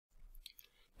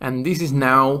And this is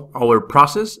now our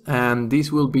process, and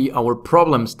this will be our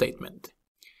problem statement.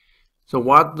 So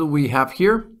what do we have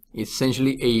here?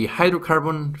 Essentially a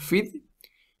hydrocarbon feed,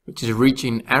 which is rich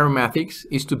in aromatics,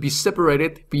 is to be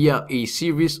separated via a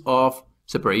series of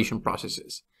separation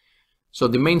processes. So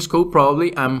the main scope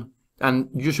probably, and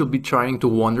you should be trying to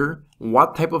wonder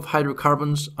what type of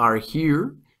hydrocarbons are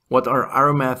here. What are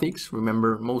aromatics?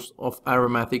 Remember, most of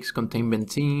aromatics contain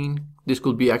benzene. This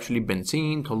could be actually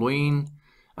benzene, toluene,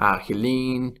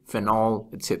 helene, phenol,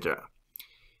 etc.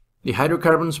 The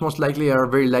hydrocarbons most likely are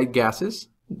very light gases,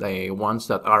 the ones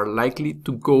that are likely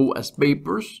to go as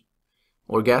vapors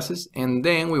or gases, and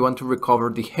then we want to recover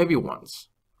the heavy ones.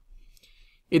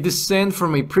 It is sent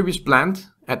from a previous plant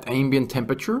at ambient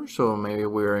temperature, so maybe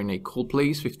we're in a cool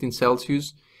place, 15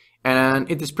 Celsius,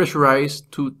 and it is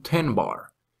pressurized to 10 bar.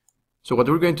 So what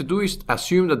we're going to do is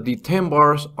assume that the 10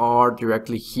 bars are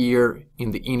directly here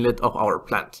in the inlet of our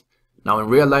plant. Now in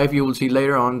real life you will see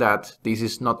later on that this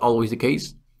is not always the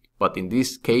case, but in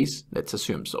this case let's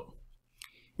assume so.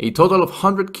 A total of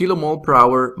 100 kilomole per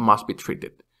hour must be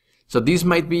treated. So this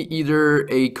might be either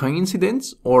a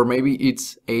coincidence or maybe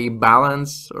it's a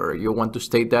balance, or you want to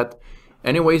state that.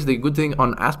 Anyways, the good thing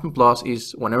on Aspen Plus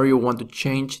is whenever you want to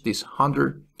change this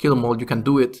 100 kilomole, you can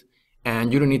do it,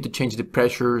 and you don't need to change the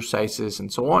pressure, sizes,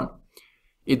 and so on.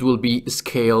 It will be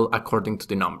scaled according to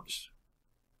the numbers.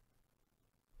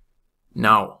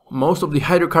 Now, most of the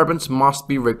hydrocarbons must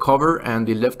be recovered and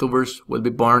the leftovers will be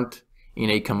burned in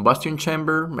a combustion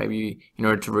chamber, maybe in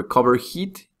order to recover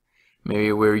heat.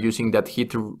 Maybe we're using that heat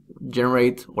to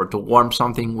generate or to warm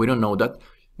something. We don't know that.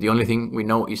 The only thing we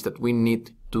know is that we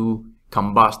need to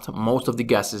combust most of the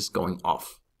gases going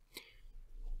off.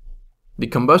 The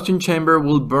combustion chamber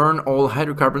will burn all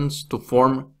hydrocarbons to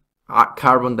form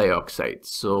carbon dioxide.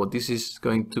 So this is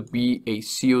going to be a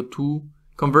CO2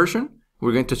 conversion.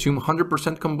 We're going to assume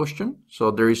 100% combustion,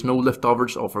 so there is no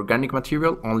leftovers of organic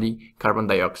material, only carbon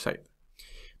dioxide.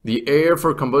 The air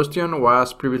for combustion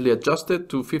was previously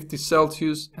adjusted to 50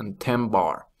 Celsius and 10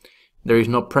 bar. There is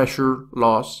no pressure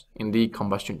loss in the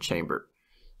combustion chamber.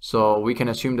 So we can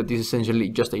assume that this is essentially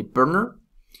just a burner.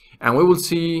 And we will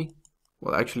see,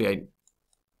 well actually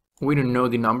we don't know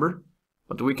the number,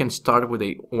 but we can start with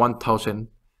a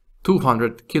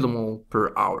 1200 kilomole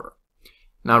per hour.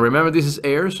 Now remember, this is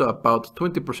air, so about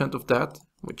 20% of that,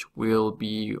 which will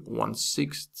be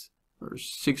 1/6 or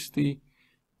 60.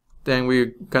 Then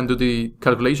we can do the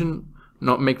calculation,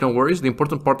 make no worries. The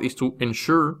important part is to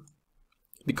ensure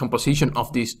the composition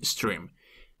of this stream.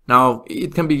 Now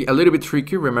it can be a little bit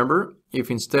tricky. Remember,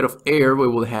 if instead of air we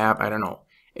will have, I don't know,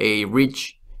 a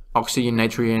rich oxygen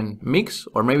nitrogen mix,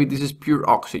 or maybe this is pure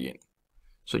oxygen.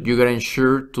 So you gotta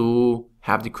ensure to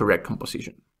have the correct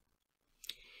composition.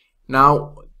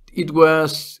 Now it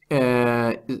was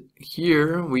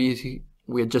here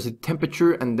we adjusted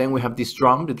temperature, and then we have this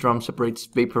drum. The drum separates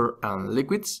vapor and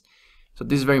liquids. So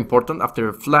this is very important. After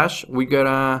a flash, we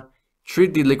gotta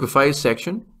treat the liquefied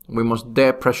section. We must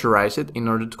depressurize it in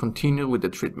order to continue with the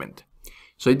treatment.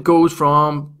 So it goes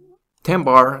from 10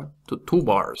 bar to 2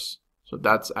 bars. So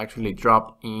that's actually a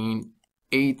drop in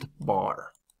 8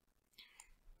 bar.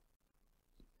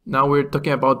 Now we're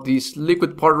talking about this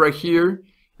liquid part right here.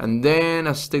 And then,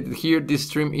 as stated here, this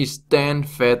stream is then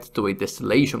fed to a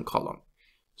distillation column.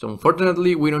 So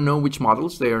unfortunately, we don't know which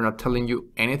models. They are not telling you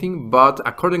anything. But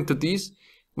according to this,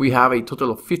 we have a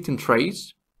total of 15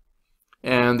 trays.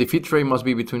 And the feed tray must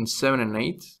be between 7 and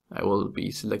 8. I will be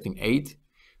selecting 8.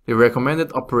 The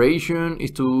recommended operation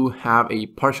is to have a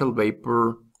partial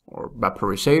vapor or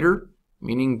vaporizer,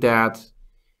 meaning that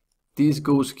this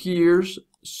goes here,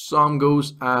 some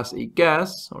goes as a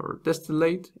gas or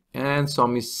distillate, and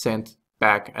some is sent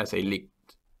back as a liquid.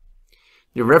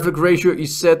 The reflux ratio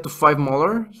is set to 5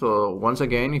 molar. So once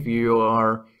again, if you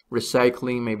are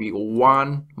recycling maybe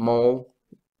 1 mole,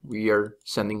 we are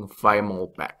sending 5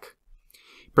 mole back.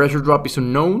 Pressure drop is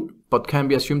unknown, but can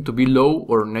be assumed to be low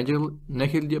or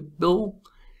negligible.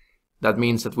 That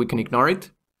means that we can ignore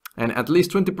it. And at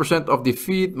least 20% of the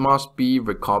feed must be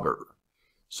recovered.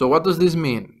 So what does this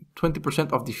mean?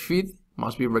 20% of the feed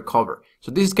must be recovered.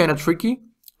 So this is kind of tricky.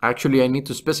 Actually, I need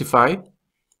to specify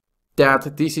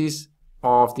that this is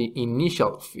of the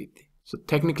initial feed. So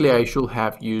technically I should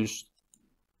have used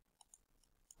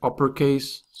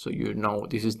uppercase, so you know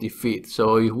this is the feed.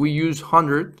 So if we use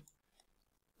 100,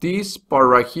 this part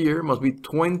right here must be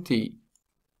 20%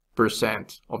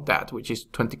 of that, which is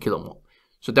 20 kilomole.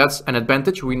 So that's an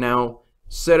advantage. We now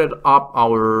set it up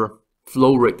our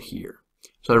flow rate here.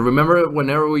 So remember,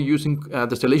 whenever we're using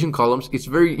distillation columns, it's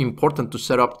very important to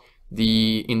set up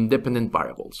the independent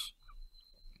variables.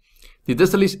 The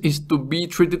distillate is to be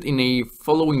treated in a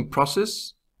following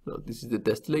process. So this is the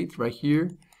distillate right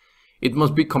here. It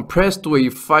must be compressed to a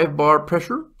 5 bar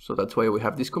pressure. So that's why we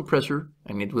have this compressor,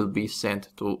 and it will be sent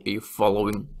to a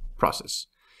following process.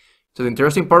 So the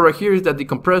interesting part right here is that the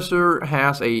compressor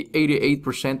has a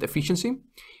 88% efficiency,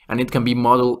 and it can be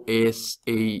modeled as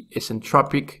a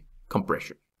isentropic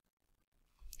compression.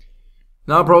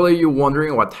 Now probably you're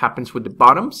wondering what happens with the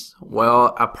bottoms.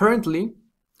 Well, apparently,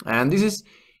 and this is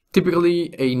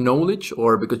typically a knowledge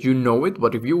or because you know it,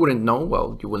 but if you wouldn't know,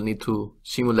 well, you will need to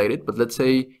simulate it. But let's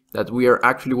say that we are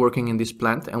actually working in this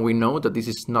plant and we know that this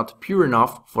is not pure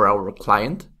enough for our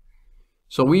client.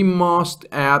 So we must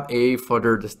add a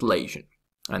further distillation.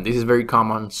 And this is very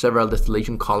common, several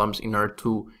distillation columns in order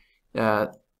to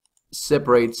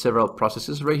separate several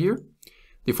processes right here.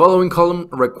 The following column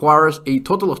requires a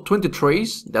total of 20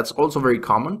 trays. That's also very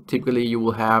common. Typically you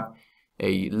will have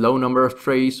a low number of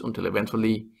trays until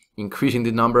eventually increasing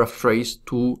the number of trays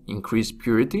to increase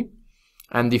purity.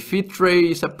 And the feed tray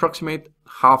is approximate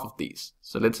half of these.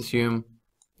 So let's assume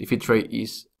the feed tray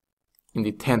is in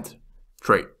the 10th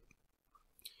tray.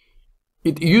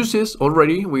 It uses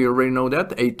already, we already know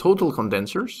that, a total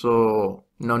condenser. So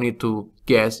no need to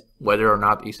guess whether or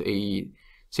not it's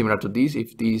similar to this,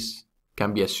 if this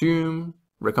can be assumed,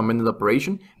 recommended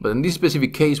operation. But in this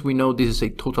specific case, we know this is a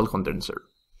total condenser,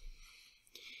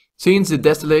 since the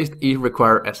distillate is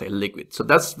required as a liquid. So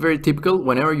that's very typical.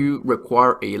 Whenever you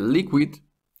require a liquid,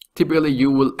 typically you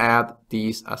will add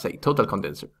this as a total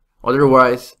condenser.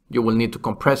 Otherwise, you will need to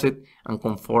compress it and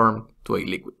conform to a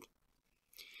liquid.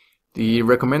 The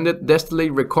recommended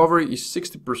distillate recovery is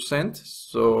 60%.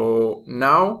 So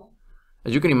now,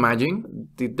 as you can imagine,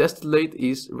 the distillate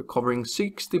is recovering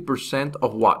 60%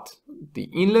 of what? The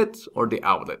inlet or the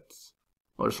outlet?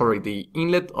 Or sorry, the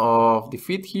inlet of the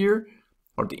feed here,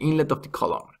 or the inlet of the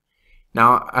column.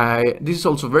 Now, this is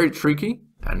also very tricky,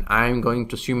 and I'm going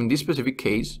to assume in this specific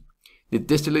case, the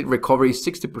distillate recovery is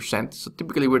 60%. So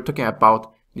typically we're talking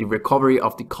about the recovery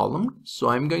of the column. So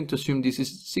I'm going to assume this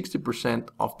is 60%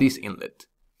 of this inlet.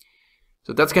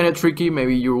 So that's kind of tricky.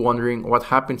 Maybe you're wondering what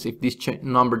happens if this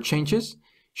number changes.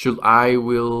 Should I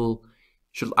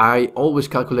always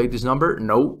calculate this number?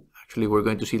 No, actually we're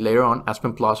going to see later on,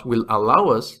 Aspen Plus will allow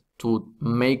us to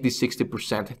make this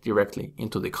 60% directly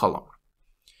into the column.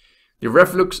 The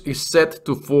reflux is set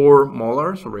to 4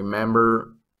 molar. So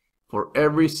remember, for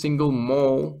every single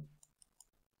mole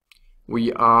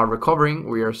we are recovering,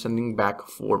 we are sending back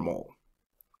 4 mole.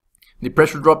 The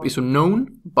pressure drop is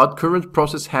unknown, but current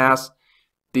process has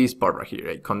this part right here,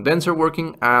 a condenser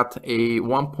working at a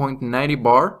 1.90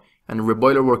 bar and a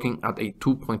reboiler working at a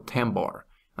 2.10 bar.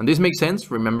 And this makes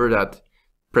sense. Remember that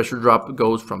pressure drop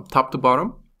goes from top to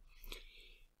bottom.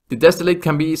 The distillate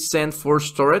can be sent for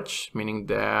storage, meaning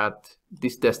that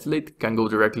this distillate can go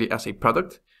directly as a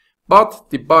product, but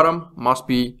the bottom must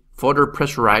be further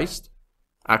pressurized,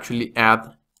 actually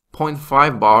add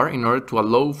 0.5 bar in order to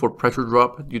allow for pressure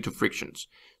drop due to frictions.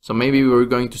 So maybe we're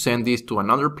going to send this to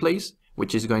another place,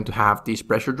 which is going to have this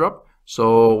pressure drop.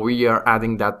 So we are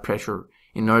adding that pressure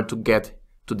in order to get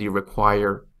to the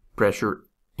required pressure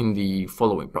in the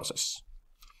following process.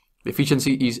 The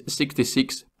efficiency is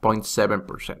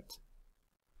 66.7%.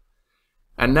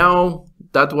 And now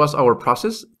that was our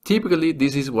process. Typically,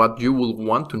 this is what you will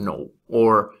want to know,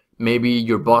 or maybe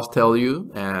your boss tell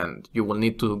you, and you will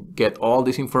need to get all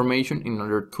this information in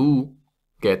order to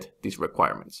get these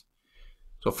requirements.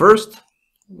 So first,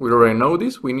 we already know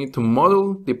this, we need to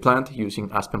model the plant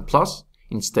using Aspen Plus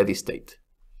in steady state.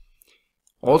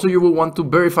 Also, you will want to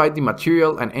verify the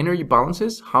material and energy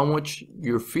balances, how much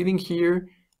you're feeding here,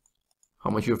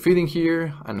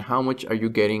 and how much are you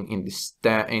getting in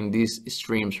these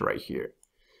streams right here.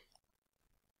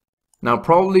 Now,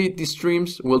 probably these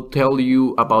streams will tell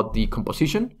you about the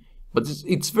composition, but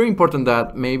it's very important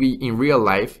that maybe in real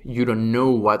life you don't know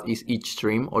what is each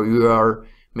stream, or you are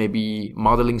maybe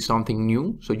modeling something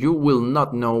new, so you will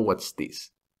not know what's this.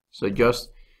 So this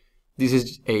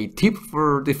is a tip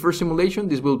for the first simulation.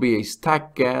 This will be a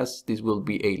stacked gas, this will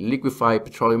be a liquefied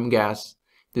petroleum gas,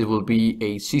 this will be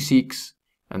a C6,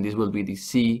 and this will be the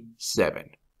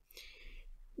C7.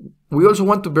 We also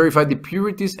want to verify the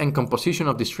purities and composition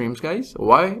of the streams, guys.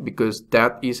 Why? Because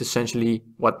that is essentially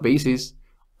what bases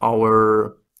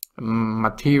our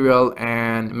material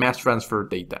and mass transfer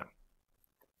data.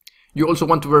 You also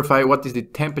want to verify what is the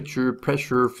temperature,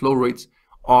 pressure, flow rates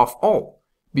of all.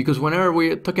 Because whenever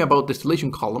we're talking about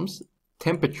distillation columns,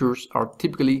 temperatures are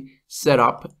typically set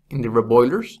up in the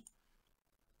reboilers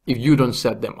if you don't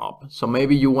set them up. So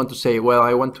maybe you want to say, well,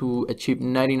 I want to achieve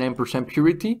 99%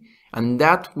 purity, and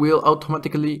that will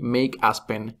automatically make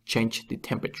Aspen change the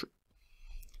temperature.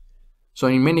 So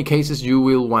in many cases, you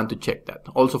will want to check that.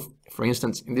 Also, for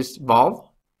instance, in this valve,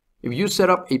 if you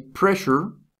set up a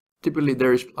pressure, typically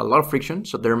there is a lot of friction,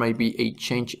 so there might be a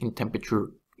change in temperature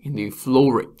in the flow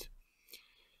rate.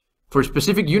 For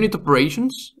specific unit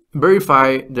operations,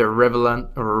 verify the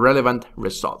relevant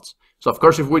results. So of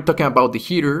course, if we're talking about the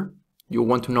heater, you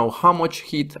want to know how much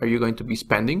heat are you going to be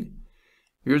spending.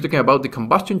 If you're talking about the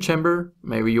combustion chamber,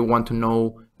 maybe you want to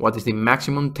know what is the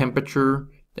maximum temperature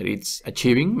that it's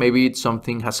achieving. Maybe it's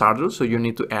something hazardous, so you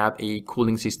need to add a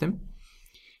cooling system.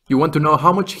 You want to know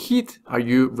how much heat are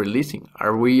you releasing.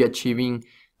 Are we achieving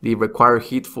the required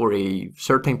heat for a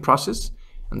certain process,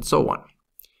 and so on.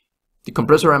 The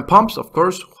compressor and pumps, of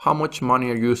course, how much money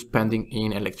are you spending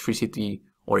in electricity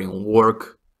or in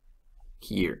work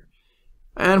here.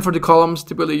 And for the columns,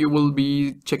 typically you will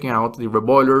be checking out the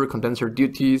reboiler, condenser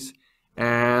duties,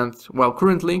 and well,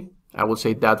 currently I would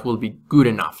say that will be good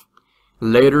enough.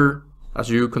 Later,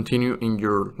 as you continue in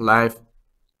your life,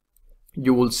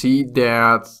 you will see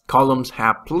that columns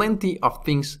have plenty of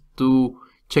things to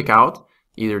check out,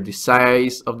 either the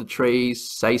size of the trays,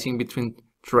 sizing between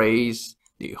trays,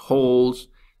 the holes,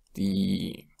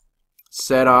 the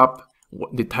setup,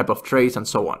 the type of trays, and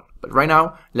so on. But right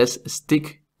now, let's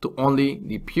stick to only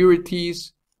the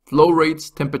purities, flow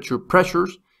rates, temperature,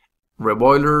 pressures,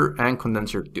 reboiler, and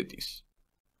condenser duties.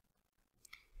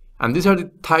 And these are the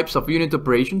types of unit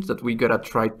operations that we gotta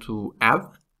try to add.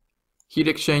 Heat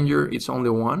exchanger, it's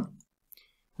only one.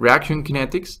 Reaction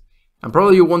kinetics. And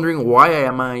probably you're wondering, why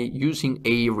am I using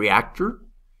a reactor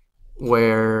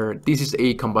where this is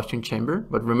a combustion chamber?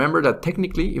 But remember that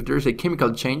technically, if there's a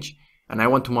chemical change and I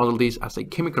want to model this as a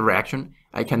chemical reaction,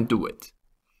 I can do it.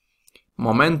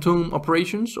 Momentum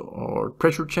operations or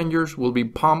pressure changers will be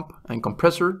pump and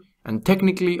compressor, and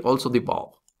technically also the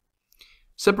valve.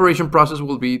 Separation process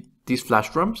will be these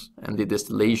flash drums and the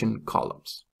distillation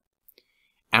columns.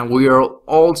 And we are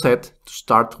all set to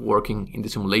start working in the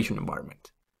simulation environment.